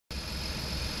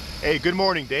Hey, good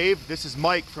morning, Dave. This is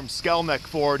Mike from Skalnek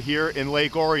Ford here in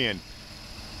Lake Orion.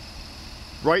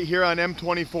 Right here on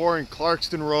M24 and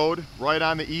Clarkson Road, right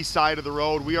on the east side of the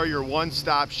road. We are your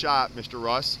one-stop shop, Mr.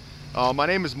 Russ. My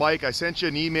name is Mike. I sent you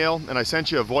an email and I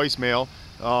sent you a voicemail.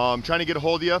 I'm trying to get a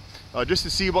hold of you just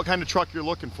to see what kind of truck you're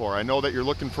looking for. I know that you're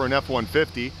looking for an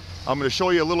F-150. I'm going to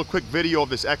show you a little quick video of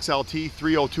this XLT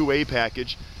 302A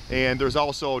package. And there's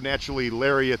also naturally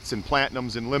Lariats and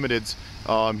Platinums and Limiteds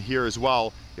here as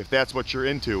well, if that's what you're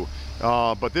into.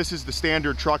 But this is the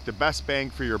standard truck, the best bang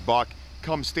for your buck.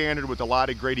 Comes standard with a lot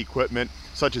of great equipment,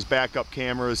 such as backup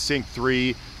cameras, Sync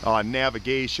 3,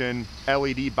 navigation,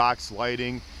 LED box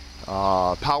lighting,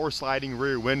 power sliding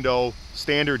rear window,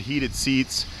 standard heated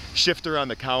seats, shifter on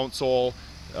the console,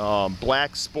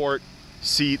 black sport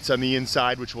seats on the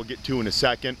inside, which we'll get to in a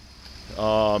second.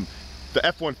 The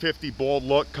F-150 bold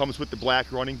look comes with the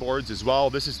black running boards as well.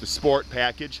 This is the sport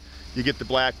package. You get the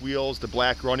black wheels, the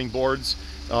black running boards,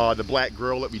 the black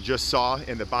grille that we just saw,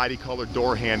 and the body colored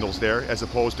door handles there as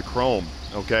opposed to chrome,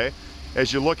 okay?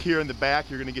 As you look here in the back,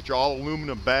 you're gonna get your all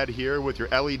aluminum bed here with your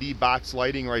LED box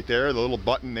lighting right there, the little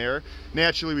button there.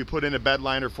 Naturally, we put in a bed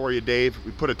liner for you, Dave.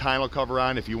 We put a tonneau cover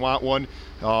on if you want one.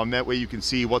 That way you can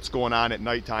see what's going on at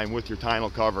nighttime with your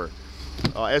tonneau cover.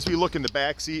 As we look in the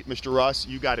back seat, Mr. Russ,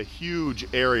 you got a huge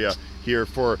area here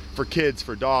for kids,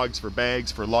 for dogs, for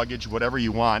bags, for luggage, whatever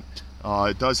you want.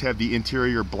 It does have the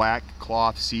interior black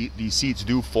cloth seat. These seats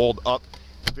do fold up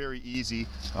very easy,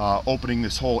 opening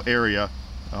this whole area.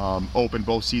 Open,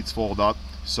 both seats fold up.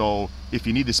 So if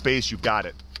you need the space, you've got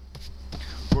it.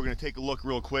 We're going to take a look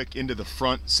real quick into the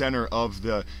front center of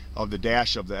the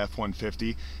dash of the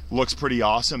F-150. Looks pretty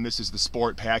awesome. This is the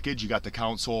sport package. You got the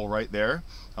console right there.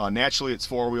 Naturally, it's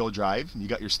four-wheel drive. You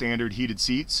got your standard heated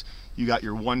seats. You got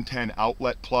your 110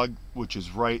 outlet plug, which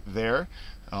is right there.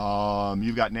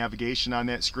 You've got navigation on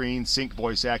that screen, sync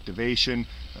voice activation.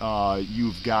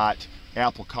 You've got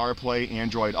Apple CarPlay,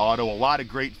 Android Auto. A lot of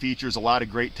great features, a lot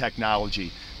of great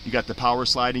technology. You got the power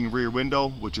sliding rear window,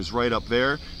 which is right up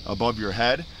there above your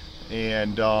head.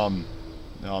 And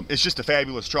it's just a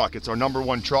fabulous truck. It's our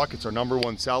 #1 truck. It's our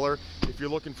 #1 seller. If you're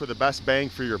looking for the best bang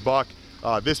for your buck,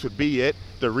 this would be it.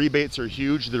 The rebates are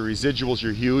huge. The residuals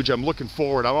are huge. I'm looking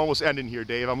forward. I'm almost ending here,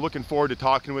 Dave. I'm looking forward to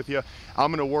talking with you.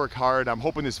 I'm going to work hard. I'm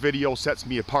hoping this video sets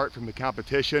me apart from the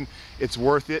competition. It's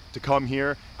worth it to come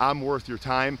here. I'm worth your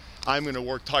time. I'm going to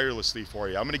work tirelessly for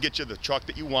you. I'm going to get you the truck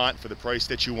that you want for the price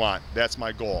that you want. That's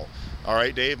my goal. All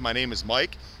right, Dave, my name is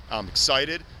Mike. I'm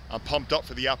excited. I'm pumped up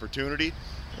for the opportunity.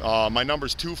 My number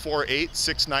is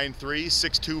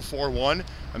 248-693-6241.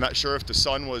 I'm not sure if the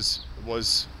sun was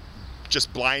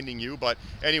just blinding you, but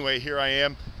anyway, here I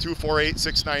am,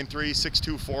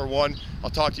 248-693-6241. I'll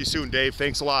talk to you soon, Dave.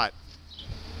 Thanks a lot.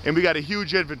 And we got a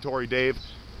huge inventory, Dave.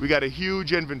 We got a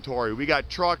huge inventory. We got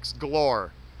trucks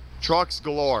galore. Trucks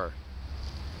galore.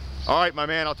 All right, my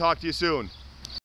man, I'll talk to you soon.